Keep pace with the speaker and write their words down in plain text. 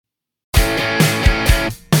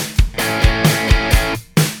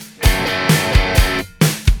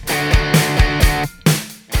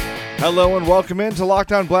Hello and welcome into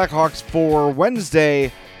Locked On Blackhawks for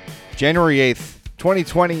Wednesday, January 8th,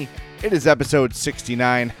 2020. It is episode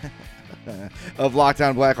 69 of Locked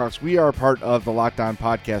On Blackhawks. We are part of the Locked On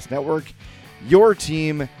Podcast Network, your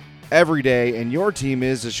team every day, and your team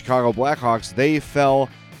is the Chicago Blackhawks. They fell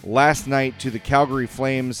last night to the Calgary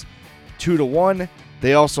Flames 2-1.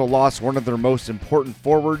 They also lost one of their most important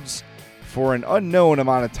forwards for an unknown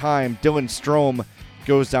amount of time. Dylan Strome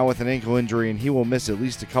goes down with an ankle injury, and he will miss at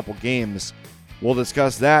least a couple games. We'll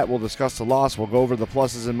discuss that. We'll discuss the loss. We'll go over the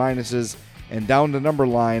pluses and minuses and down the number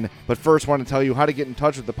line. But first, I want to tell you how to get in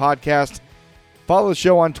touch with the podcast. Follow the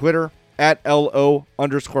show on Twitter at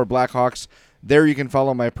LO_Blackhawks. There you can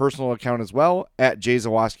follow my personal account as well at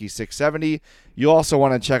JZawoski670. You also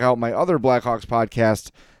want to check out my other Blackhawks podcast,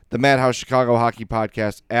 the Madhouse Chicago Hockey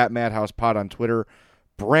Podcast at MadhousePod on Twitter.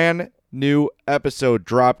 Brand new episode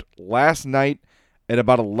dropped last night at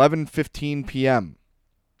about 11:15 p.m.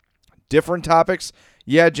 Different topics.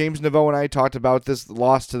 Yeah, James Naveau and I talked about this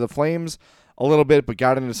loss to the Flames a little bit, but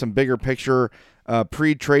got into some bigger picture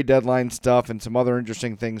pre-trade deadline stuff and some other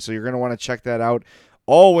interesting things, so you're going to want to check that out.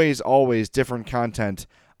 Always different content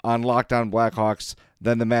on Locked On Blackhawks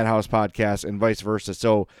than the Madhouse podcast and vice versa.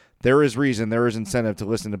 So there is incentive to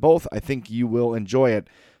listen to both. I think you will enjoy it.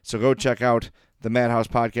 So go check out the Madhouse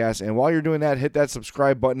podcast. And while you're doing that, hit that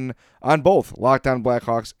subscribe button on both Locked On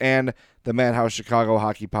Blackhawks and the Madhouse Chicago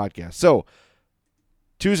Hockey Podcast. So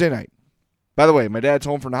Tuesday night. By the way, my dad's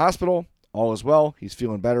home from the hospital. All is well. He's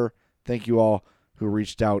feeling better. Thank you all who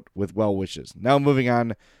reached out with well wishes. Now moving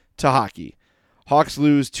on to hockey. Hawks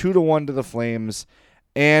lose 2-1 to the Flames.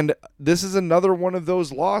 And this is another one of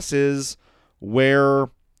those losses where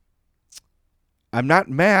I'm not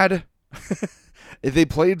mad. If they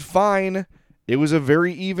played fine, it was a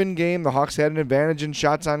very even game. The Hawks had an advantage in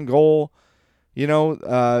shots on goal. You know,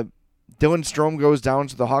 Dylan Strome goes down,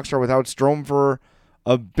 so the Hawks are without Strome for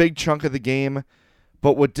a big chunk of the game.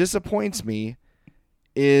 But what disappoints me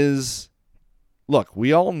is, look,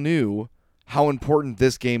 we all knew how important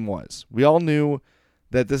this game was. We all knew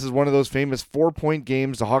that this is one of those famous 4-point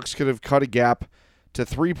games. The Hawks could have cut a gap to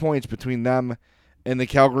 3 points between them and the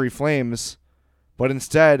Calgary Flames. But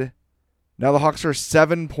instead, now the Hawks are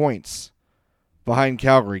 7 points behind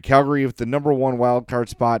Calgary. Calgary with the number one wild card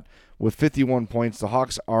spot with 51 points. The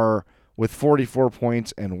Hawks are with 44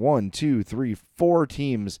 points and 4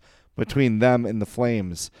 teams between them and the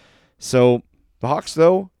Flames. So the Hawks,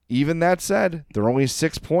 though, even that said, they're only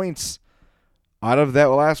 6 points out of that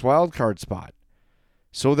last wild card spot.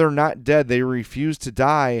 So they're not dead. They refuse to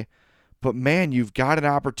die. But man, you've got an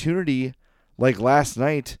opportunity like last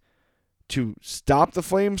night to stop the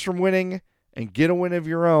Flames from winning and get a win of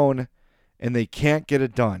your own, and they can't get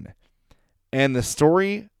it done. And the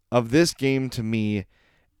story of this game to me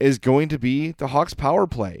is going to be the Hawks power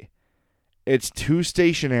play. It's too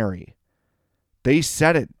stationary. They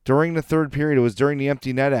said it during the third period. It was during the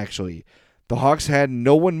empty net, actually. The Hawks had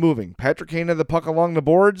no one moving. Patrick Kane had the puck along the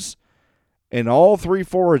boards, and all three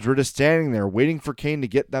forwards were just standing there waiting for Kane to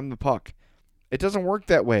get them the puck. It doesn't work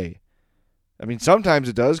that way. I mean, sometimes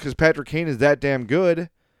it does because Patrick Kane is that damn good.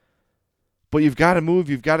 But you've got to move,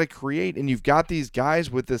 you've got to create, and you've got these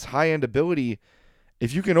guys with this high-end ability.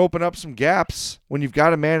 If you can open up some gaps when you've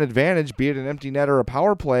got a man advantage, be it an empty net or a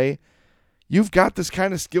power play, you've got this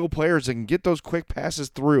kind of skilled players that can get those quick passes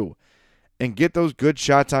through and get those good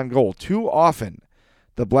shots on goal. Too often,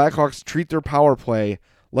 the Blackhawks treat their power play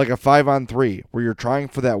like a 5-on-3 where you're trying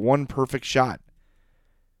for that one perfect shot.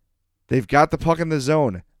 They've got the puck in the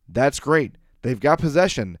zone. That's great. They've got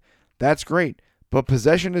possession. That's great. But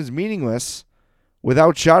possession is meaningless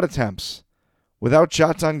without shot attempts, without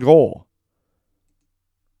shots on goal.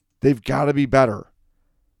 They've got to be better.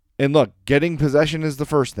 And look, getting possession is the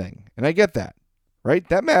first thing. And I get that, right?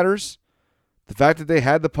 That matters. The fact that they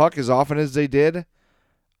had the puck as often as they did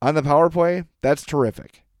on the power play, that's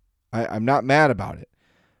terrific. I'm not mad about it.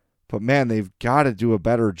 But man, they've got to do a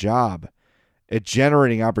better job at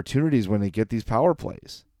generating opportunities when they get these power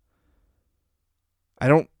plays. I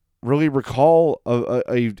don't really recall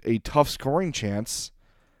a tough scoring chance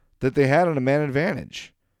that they had on a man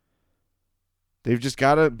advantage. They've just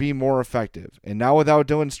got to be more effective. And now without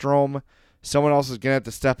Dylan Strome, someone else is going to have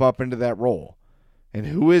to step up into that role. And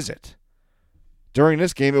who is it? During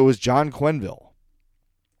this game, it was John Quenneville.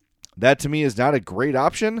 That to me is not a great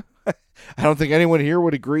option. I don't think anyone here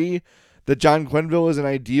would agree that John Quenneville is an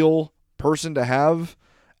ideal person to have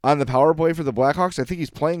on the power play for the Blackhawks. I think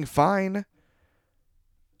he's playing fine.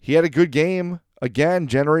 He had a good game. Again,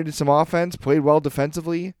 generated some offense, played well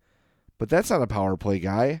defensively. But that's not a power play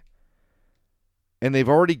guy. And they've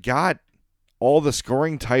already got all the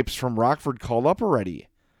scoring types from Rockford called up already.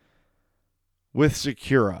 with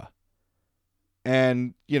Sekera.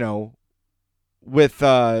 And, with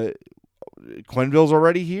Quenneville's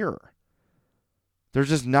already here. There's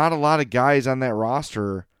just not a lot of guys on that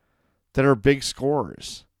roster that are big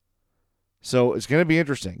scorers. So it's going to be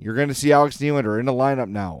interesting. You're going to see Alex Nylander in the lineup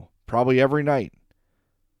now, probably every night.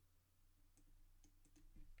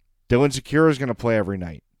 Dylan Sekera is going to play every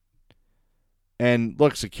night. And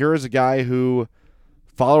look, Sekera is a guy who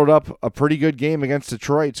followed up a pretty good game against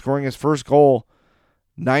Detroit, scoring his first goal,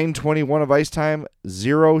 9:21 of ice time,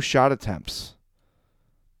 0 shot attempts.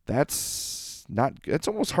 That's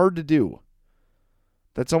almost hard to do.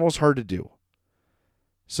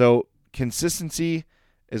 So consistency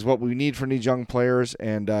is what we need from these young players,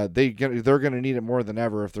 and they're going to need it more than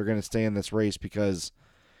ever if they're going to stay in this race, because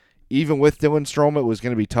even with Dylan Strome, it was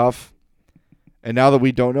going to be tough. And now that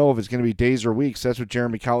we don't know if it's going to be days or weeks, that's what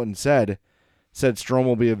Jeremy Colliton said Strome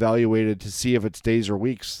will be evaluated to see if it's days or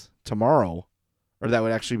weeks tomorrow, or that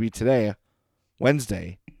would actually be today,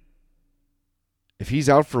 Wednesday. If he's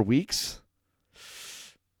out for weeks,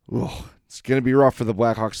 it's going to be rough for the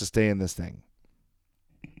Blackhawks to stay in this thing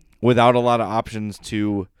without a lot of options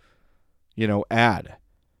to, add.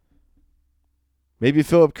 Maybe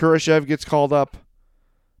Philip Kurashev gets called up.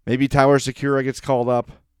 Maybe Tyler Sekera gets called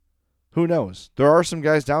up. Who knows? There are some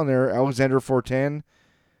guys down there, Alexander Fortin,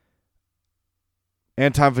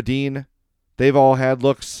 Anton Vadin. They've all had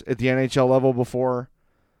looks at the NHL level before.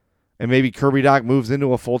 And maybe Kirby Dach moves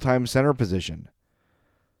into a full-time center position.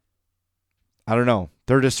 I don't know.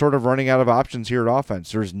 They're just sort of running out of options here at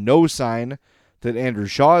offense. There's no sign that Andrew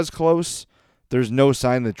Shaw is close. There's no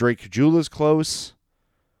sign that Drake Caggiula is close.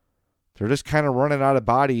 They're just kind of running out of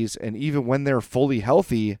bodies, and even when they're fully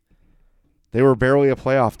healthy, they were barely a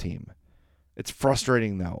playoff team. It's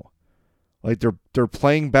frustrating, though. Like, they're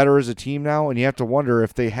playing better as a team now, and you have to wonder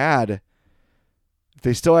if they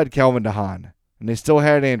still had Calvin DeHaan, and they still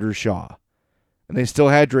had Andrew Shaw, and they still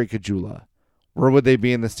had Drake Caggiula, where would they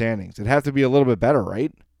be in the standings? It'd have to be a little bit better,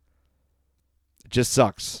 right? It just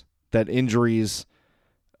sucks that injuries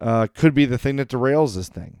could be the thing that derails this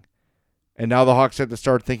thing. And now the Hawks have to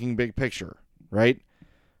start thinking big picture, right?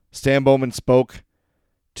 Stan Bowman spoke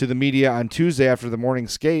to the media on Tuesday after the morning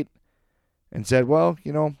skate and said, well,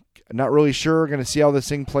 not really sure. Going to see how this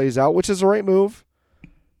thing plays out, which is the right move.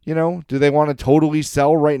 Do they want to totally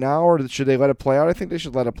sell right now, or should they let it play out? I think they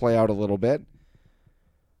should let it play out a little bit.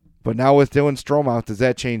 But now with Dylan Strome out, does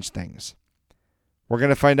that change things? We're going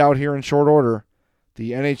to find out here in short order.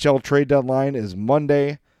 The NHL trade deadline is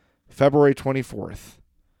Monday, February 24th.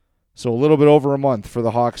 So a little bit over a month for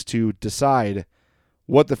the Hawks to decide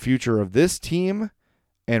what the future of this team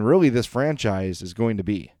and really this franchise is going to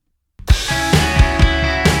be.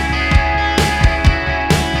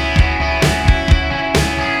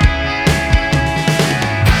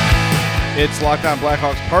 It's Locked On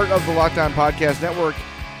Blackhawks, part of the Locked On Podcast Network,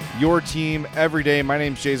 your team every day. My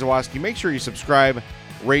name's Jay Zawaski. Make sure you subscribe,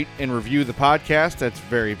 rate, and review the podcast. That's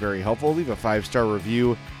very, very helpful. Leave a 5-star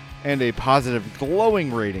review and a positive,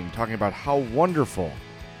 glowing rating talking about how wonderful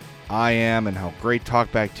I am and how great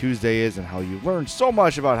Talkback Tuesday is and how you learn so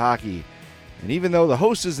much about hockey. And even though the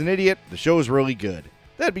host is an idiot, the show is really good.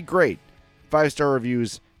 That'd be great. 5-star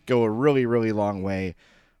reviews go a really, really long way.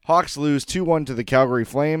 Hawks lose 2-1 to the Calgary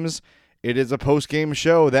Flames. It is a post-game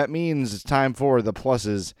show. That means it's time for the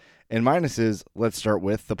pluses and minuses. Let's start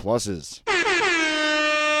with the pluses.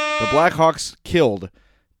 The Blackhawks killed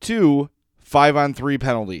 2 5-on-3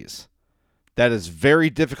 penalties. That is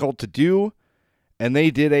very difficult to do, and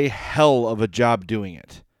they did a hell of a job doing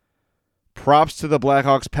it. Props to the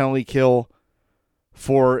Blackhawks penalty kill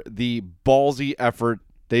for the ballsy effort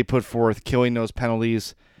they put forth killing those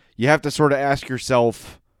penalties. You have to sort of ask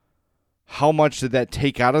yourself, how much did that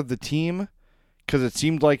take out of the team? Because it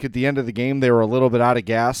seemed like at the end of the game they were a little bit out of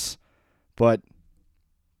gas, but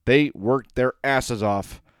they worked their asses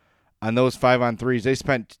off on those 5-on-3s. They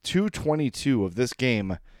spent 2:22 of this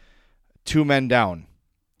game, 2 men down,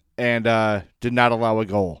 and did not allow a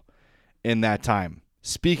goal in that time.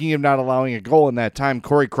 Speaking of not allowing a goal in that time,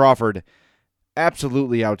 Corey Crawford,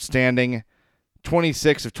 absolutely outstanding.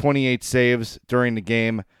 26 of 28 saves during the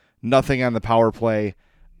game. Nothing on the power play.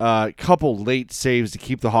 Couple late saves to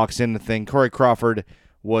keep the Hawks in the thing. Corey Crawford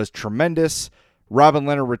was tremendous. Robin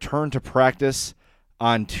Lehner returned to practice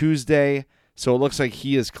on Tuesday, so it looks like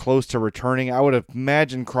he is close to returning. I would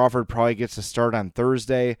imagine Crawford probably gets to start on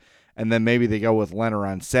Thursday, and then maybe they go with Lehner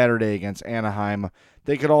on Saturday against Anaheim.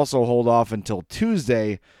 They could also hold off until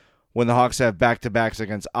Tuesday when the Hawks have back-to-backs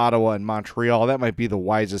against Ottawa and Montreal. That might be the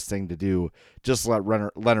wisest thing to do. Just let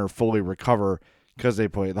Lehner fully recover, because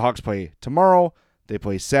the Hawks play tomorrow, they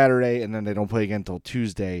play Saturday, and then they don't play again until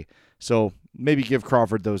Tuesday. So maybe give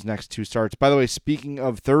Crawford those next 2 starts. By the way, speaking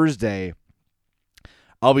of Thursday,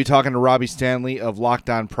 I'll be talking to Robbie Stanley of Locked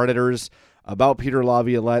On Predators about Peter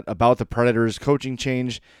Laviolette, about the Predators coaching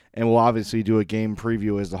change, and we'll obviously do a game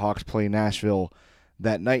preview as the Hawks play Nashville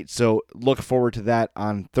that night. So look forward to that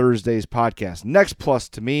on Thursday's podcast. Next plus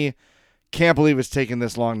to me, can't believe it's taken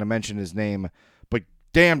this long to mention his name, but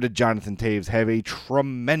damn did Jonathan Toews have a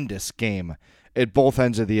tremendous game at both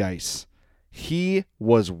ends of the ice. He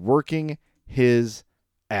was working his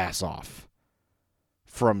ass off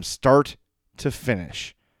from start to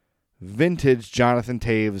finish. Vintage Jonathan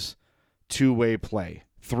Toews, 2-way play,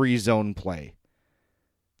 3-zone play.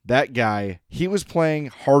 That guy, he was playing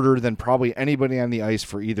harder than probably anybody on the ice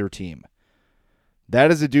for either team.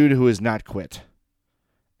 That is a dude who has not quit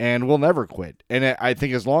and will never quit. And I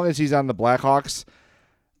think as long as he's on the Blackhawks,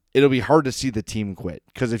 it'll be hard to see the team quit.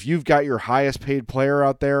 Because if you've got your highest paid player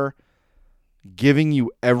out there giving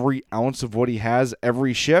you every ounce of what he has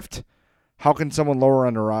every shift, how can someone lower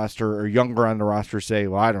on the roster or younger on the roster say,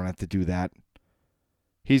 well, I don't have to do that?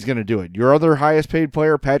 He's going to do it. Your other highest paid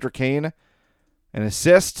player, Patrick Kane, an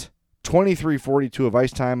assist, 23:42 of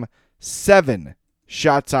ice time, 7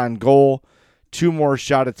 shots on goal, 2 more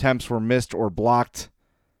shot attempts were missed or blocked.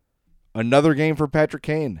 Another game for Patrick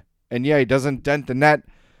Kane. And yeah, he doesn't dent the net,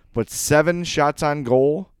 but 7 shots on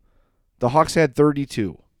goal. The Hawks had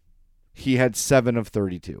 32. He had 7 of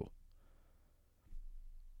 32.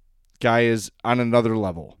 Guy is on another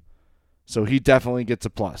level. So he definitely gets a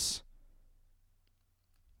plus.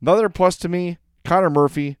 Another plus to me, Connor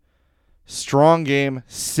Murphy. Strong game.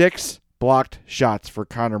 6 blocked shots for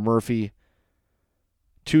Connor Murphy.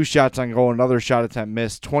 2 shots on goal, another shot attempt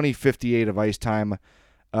missed. 20:58 of ice time.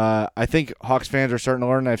 I think Hawks fans are starting to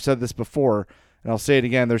learn, and I've said this before, and I'll say it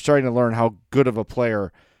again, they're starting to learn how good of a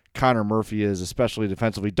player Connor Murphy is, especially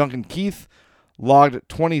defensively. Duncan Keith logged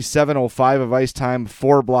 27:05 of ice time,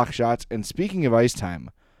 4 block shots. And speaking of ice time,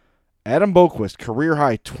 Adam Boqvist, career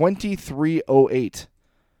high, 23:08.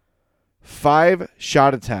 5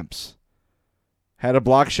 shot attempts. Had a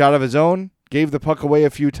block shot of his own, gave the puck away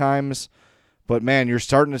a few times, but man, you're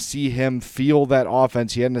starting to see him feel that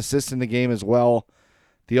offense. He had an assist in the game as well.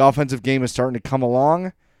 The offensive game is starting to come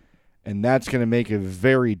along, and that's going to make a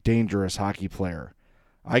very dangerous hockey player.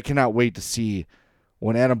 I cannot wait to see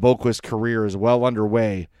when Adam Boqvist's career is well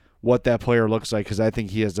underway what that player looks like, because I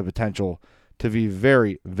think he has the potential to be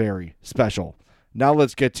very, very special. Now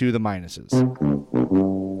let's get to the minuses.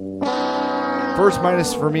 First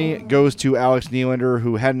minus for me goes to Alex Nylander,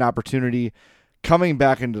 who had an opportunity coming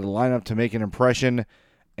back into the lineup to make an impression,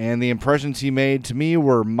 and the impressions he made to me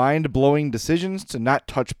were mind-blowing decisions to not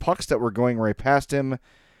touch pucks that were going right past him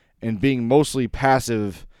and being mostly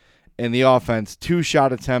passive in the offense. 2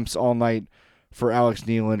 shot attempts all night for Alex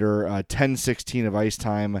Nylander, 10:16 of ice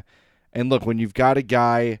time. And look, when you've got a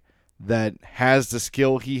guy that has the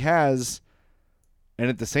skill he has and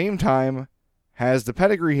at the same time has the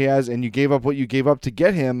pedigree he has, and you gave up what you gave up to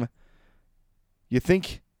get him, you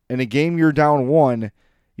think in a game you're down 1,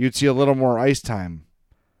 you'd see a little more ice time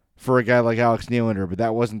for a guy like Alex Nylander, but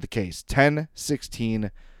that wasn't the case. 10:16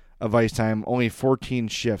 of ice time, only 14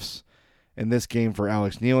 shifts in this game for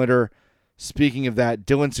Alex Nylander. Speaking of that,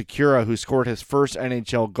 Dylan Sikura, who scored his first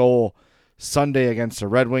NHL goal Sunday against the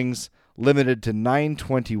Red Wings, limited to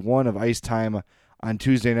 9:21 of ice time on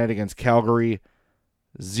Tuesday night against Calgary.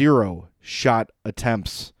 0 shot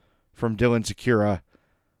attempts from Dylan Sikura.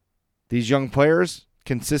 These young players,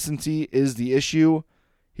 consistency is the issue.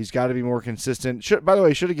 He's got to be more consistent. By the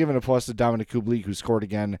way, should have given a plus to Dominic Kubalik, who scored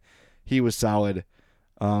again. He was solid.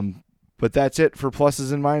 But that's it for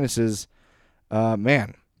pluses and minuses.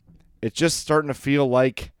 Man, it's just starting to feel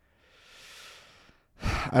like,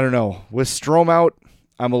 I don't know, with Strome out,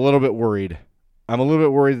 I'm a little bit worried. I'm a little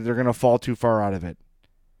bit worried that they're going to fall too far out of it.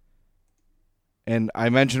 And I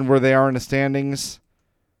mentioned where they are in the standings.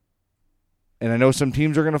 And I know some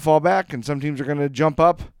teams are going to fall back and some teams are going to jump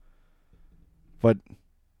up. But,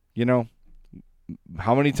 you know,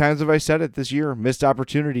 how many times have I said it this year? Missed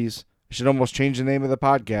opportunities. I should almost change the name of the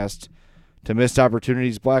podcast to Missed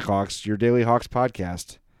Opportunities Blackhawks, your daily Hawks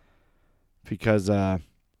podcast. Because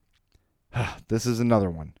this is another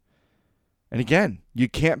one. And again, you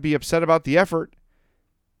can't be upset about the effort.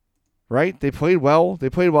 Right? They played well. They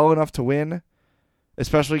played well enough to win.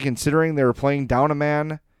 Especially considering they were playing down a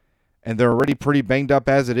man. And they're already pretty banged up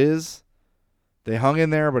as it is. They hung in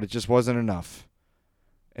there, but it just wasn't enough.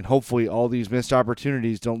 And hopefully all these missed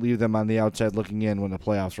opportunities don't leave them on the outside looking in when the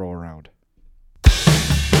playoffs roll around.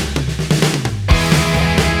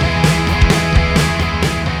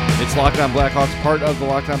 It's Locked On Blackhawks, part of the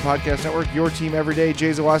Locked On Podcast Network. Your team every day.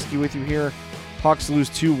 Jay Zawaski with you here. Hawks lose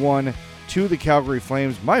 2-1 to the Calgary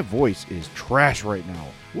Flames. My voice is trash right now.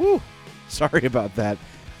 Woo! Sorry about that.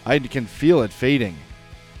 I can feel it fading.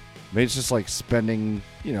 Maybe it's just like spending,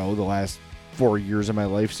 the last 4 years of my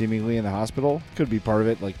life seemingly in the hospital. Could be part of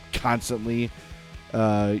it, like constantly,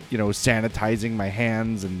 sanitizing my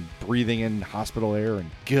hands and breathing in hospital air. And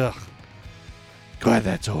glad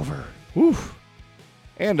that's over. Woo!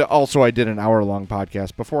 And also, I did an hour-long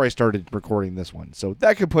podcast before I started recording this one, so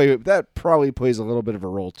that probably plays a little bit of a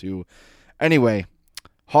role too. Anyway,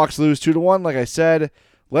 Hawks lose 2-1. Like I said,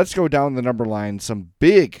 let's go down the number line. Some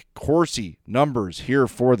big Corsi numbers here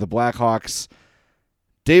for the Blackhawks.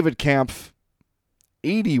 David Kampf,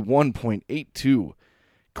 81.82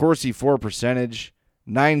 Corsi for percentage,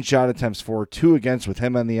 9 shot attempts for, 2 against with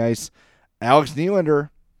him on the ice. Alex Nylander,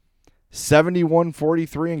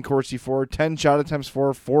 71.43 in Corsi for, 10 shot attempts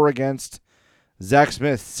for, 4 against. Zach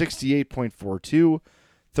Smith, 68.42,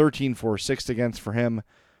 13 for, 6 against for him.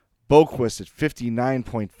 Boquist at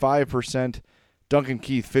 59.5%. Duncan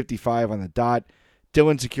Keith, 55 on the dot.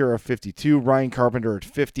 Dylan Secura, 52. Ryan Carpenter at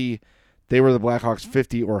 50. They were the Blackhawks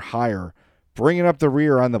 50 or higher. Bringing up the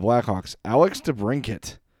rear on the Blackhawks, Alex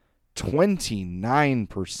DeBrincat,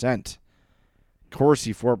 29%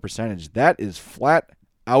 Corsi for percentage. That is flat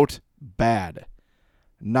out bad.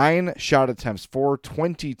 9 shot attempts for,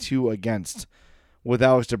 22 against with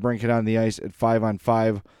Alex DeBrincat on the ice at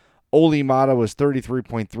 5-on-5. Oli Mata was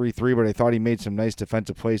 33.33, but I thought he made some nice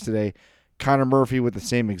defensive plays today. Connor Murphy with the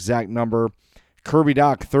same exact number. Kirby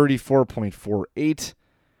Dach, 34.48.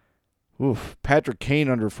 Oof. Patrick Kane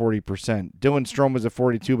under 40%. Dylan Strome was at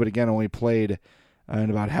 42, but again only played in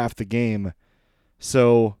about half the game.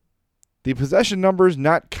 So the possession numbers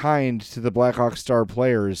not kind to the Blackhawks star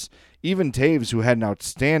players. Even Taves, who had an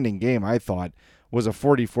outstanding game, I thought, was a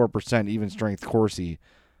 44% even strength Corsi.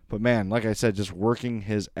 But man, like I said, just working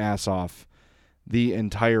his ass off the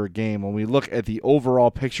entire game. When we look at the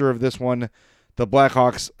overall picture of this one, the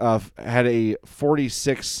Blackhawks had a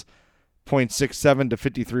 46.67 to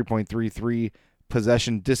 53.33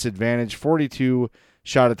 possession disadvantage. 42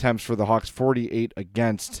 shot attempts for the Hawks, 48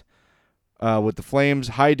 against. With the Flames,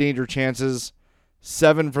 high danger chances,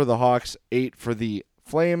 7 for the Hawks, 8 for the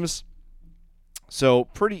Flames. So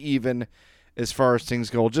pretty even as far as things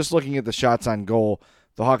go. Just looking at the shots on goal,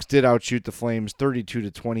 the Hawks did outshoot the Flames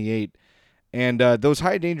 32-28. And those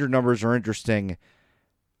high danger numbers are interesting.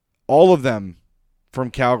 All of them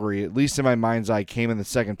from Calgary, at least in my mind's eye, came in the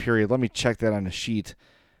second period. Let me check that on a sheet.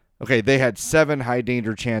 Okay, they had 7 high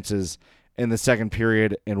danger chances in the second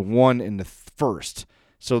period and 1 in the first.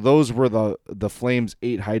 So those were the Flames'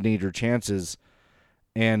 8 high danger chances.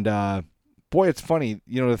 And boy, it's funny.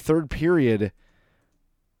 The third period,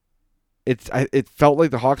 it felt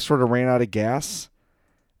like the Hawks sort of ran out of gas,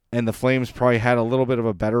 and the Flames probably had a little bit of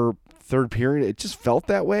a better third period. It just felt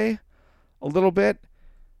that way a little bit.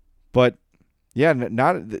 But yeah,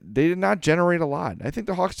 they did not generate a lot. I think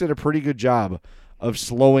the Hawks did a pretty good job of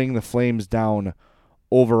slowing the Flames down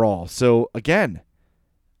overall. So again,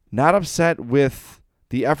 not upset with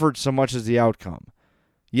the effort so much as the outcome.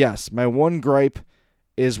 Yes, my one gripe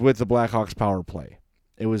is with the Blackhawks power play.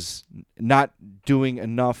 It was not doing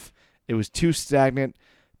enough. It was too stagnant,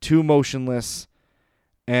 too motionless,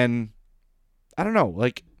 and I don't know,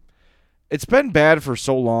 it's been bad for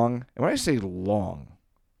so long. And when I say long,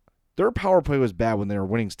 their power play was bad when they were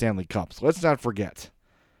winning Stanley Cups. Let's not forget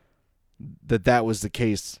that was the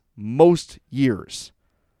case most years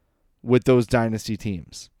with those dynasty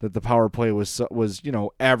teams, that the power play was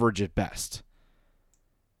average at best.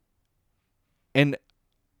 And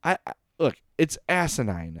I look, it's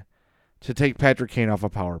asinine to take Patrick Kane off a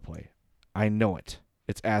power play. I know it.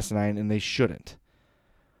 It's asinine, and they shouldn't.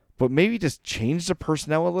 But maybe just change the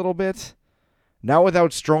personnel a little bit. Now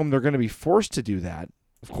without Strome, they're going to be forced to do that,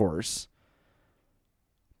 of course.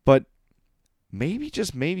 But maybe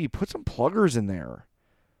put some pluggers in there.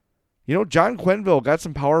 John Quenneville got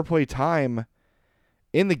some power play time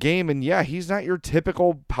in the game, and yeah, he's not your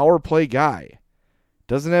typical power play guy.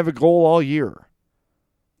 Doesn't have a goal all year.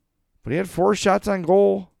 But he had 4 shots on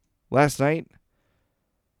goal last night.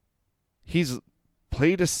 He's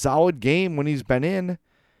played a solid game when he's been in.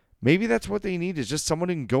 Maybe that's what they need, is just someone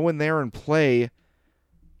who can go in there and play,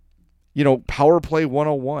 power play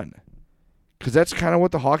 101. Because that's kind of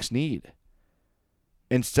what the Hawks need.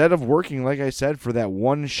 Instead of working, like I said, for that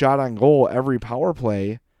 1 shot on goal every power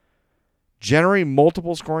play, generate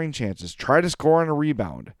multiple scoring chances. Try to score on a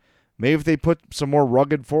rebound. Maybe if they put some more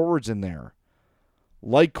rugged forwards in there,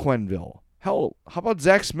 like Quenneville. Hell, how about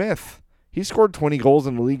Zach Smith? He scored 20 goals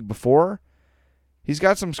in the league before. He's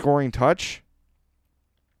got some scoring touch.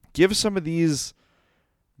 Give some of these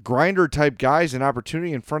grinder-type guys an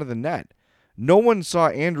opportunity in front of the net. No one saw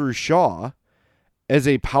Andrew Shaw as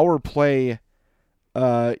a power play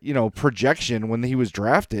projection when he was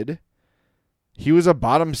drafted. He was a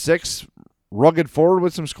bottom 6 rugged forward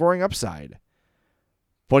with some scoring upside.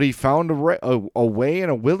 But he found a way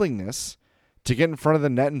and a willingness to get in front of the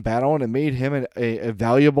net and battle, and it made him a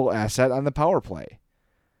valuable asset on the power play.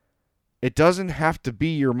 It doesn't have to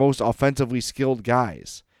be your most offensively skilled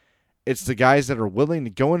guys. It's the guys that are willing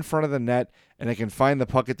to go in front of the net and they can find the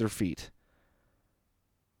puck at their feet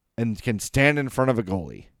and can stand in front of a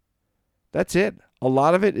goalie. That's it. A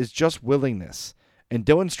lot of it is just willingness. And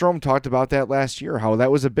Dylan Strome talked about that last year, how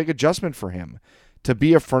that was a big adjustment for him to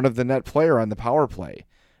be a front of the net player on the power play.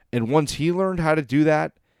 And once he learned how to do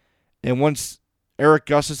that, and once Erik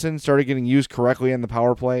Gustafsson started getting used correctly on the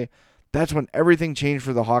power play, that's when everything changed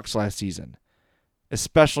for the Hawks last season,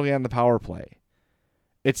 especially on the power play.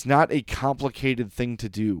 It's not a complicated thing to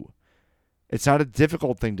do. It's not a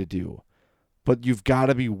difficult thing to do. But you've got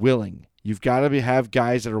to be willing. You've got to have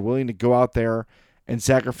guys that are willing to go out there and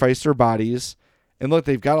sacrifice their bodies. And look,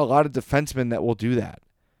 they've got a lot of defensemen that will do that.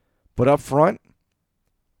 But up front,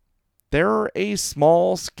 they're a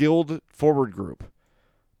small, skilled forward group.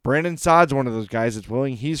 Brandon Saad's one of those guys that's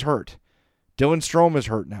willing. He's hurt. Dylan Strome is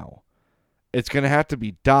hurt now. It's going to have to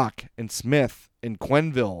be Doc and Smith and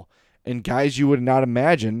Quenneville and guys you would not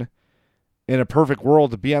imagine in a perfect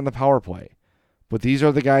world to be on the power play. But these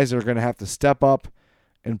are the guys that are going to have to step up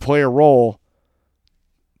and play a role.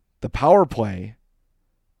 The power play,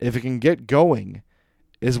 if it can get going,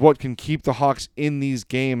 is what can keep the Hawks in these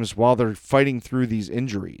games while they're fighting through these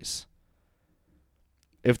injuries.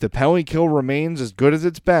 If the penalty kill remains as good as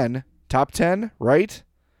it's been, top 10, right?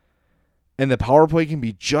 And the power play can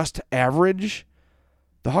be just average,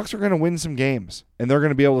 the Hawks are going to win some games, and they're going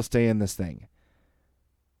to be able to stay in this thing.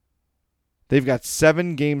 They've got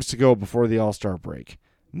 7 games to go before the All-Star break.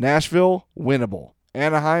 Nashville, winnable.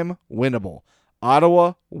 Anaheim, winnable.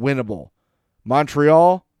 Ottawa, winnable.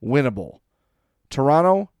 Montreal, winnable.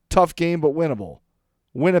 Toronto, tough game but winnable.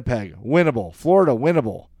 Winnipeg, winnable. Florida,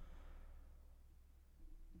 winnable.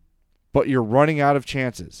 But you're running out of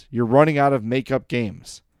chances. You're running out of makeup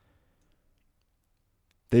games.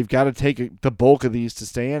 They've got to take the bulk of these to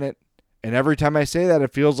stay in it. And every time I say that,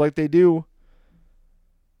 it feels like they do.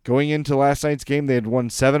 Going into last night's game, they had won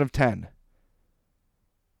 7 of 10.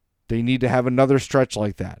 They need to have another stretch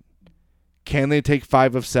like that. Can they take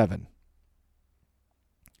 5 of 7?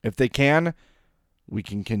 If they can, we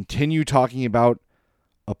can continue talking about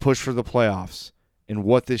a push for the playoffs and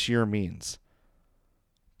what this year means.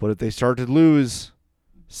 But if they start to lose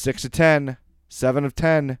 6 of 10, 7 of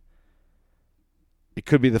 10, it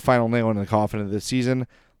could be the final nail in the coffin of this season.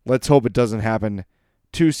 Let's hope it doesn't happen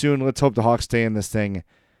too soon. Let's hope the Hawks stay in this thing.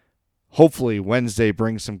 Hopefully Wednesday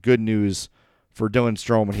brings some good news for Dylan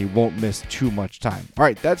Strome and he won't miss too much time. All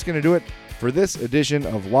right, that's going to do it for this edition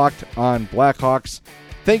of Locked on Blackhawks.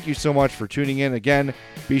 Thank you so much for tuning in. Again,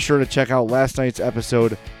 be sure to check out last night's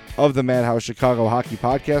episode of the Madhouse Chicago Hockey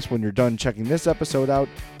Podcast when you're done checking this episode out,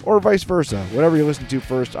 or vice versa. Whatever you listen to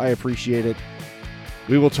first, I appreciate it.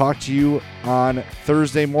 We will talk to you on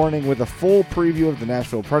Thursday morning with a full preview of the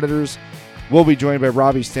Nashville Predators. We'll be joined by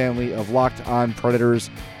Robbie Stanley of Locked on Predators.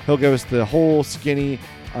 He'll give us the whole skinny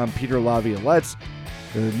on Peter Laviolette,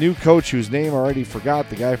 the new coach whose name I already forgot,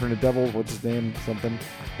 the guy from the Devils, what's his name, something,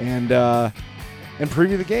 and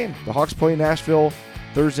preview the game. The Hawks play Nashville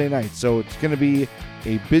Thursday night, so it's going to be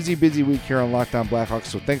a busy week here on Locked on Blackhawks,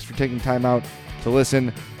 so thanks for taking time out to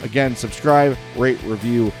listen. Again, subscribe, rate,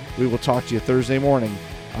 review. We will talk to you Thursday morning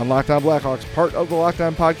on Locked on Blackhawks, part of the Locked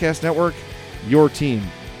on Podcast Network, your team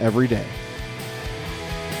every day.